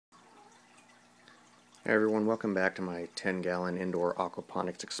Hey everyone, welcome back to my 10-gallon indoor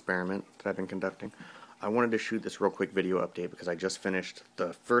aquaponics experiment that I've been conducting. I wanted to shoot this real quick video update because I just finished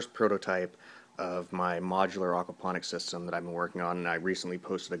the first prototype of my modular aquaponics system that I've been working on, and I recently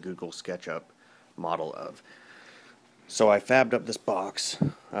posted a Google SketchUp model of. So I fabbed up this box,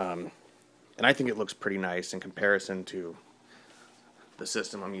 and I think it looks pretty nice in comparison to the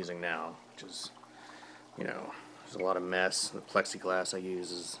system I'm using now, which is, there's a lot of mess. The plexiglass I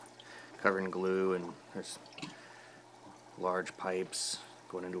use is covered in glue, and there's large pipes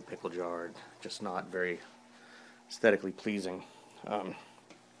going into a pickle jar. Just not very aesthetically pleasing. So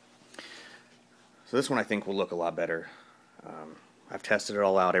this one I think will look a lot better. I've tested it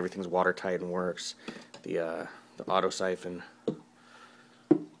all out. Everything's watertight and works. The auto siphon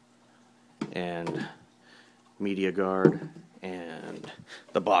and media guard and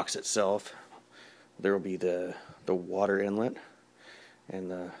the box itself. There will be the water inlet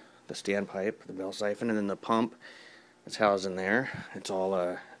and the standpipe, the bell siphon, and then the pump that's housed in there. It's all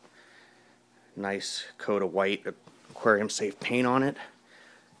a nice coat of white aquarium safe paint on it,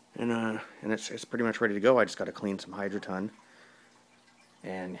 and it's pretty much ready to go. I just got to clean some Hydroton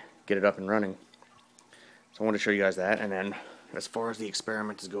and get it up and running. So I wanted to show you guys that. And then as far as the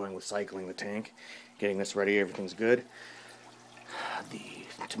experiment is going with cycling the tank, getting this ready, everything's good. The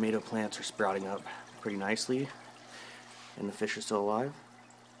tomato plants are sprouting up pretty nicely, and the fish are still alive.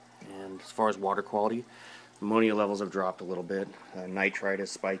 And as far as water quality, ammonia levels have dropped a little bit. Nitrite is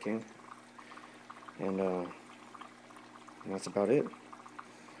spiking, and that's about it.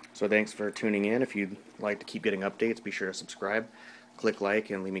 So thanks for tuning in. If you'd like to keep getting updates, be sure to subscribe, click like,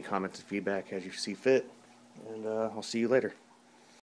 and leave me comments and feedback as you see fit. And I'll see you later.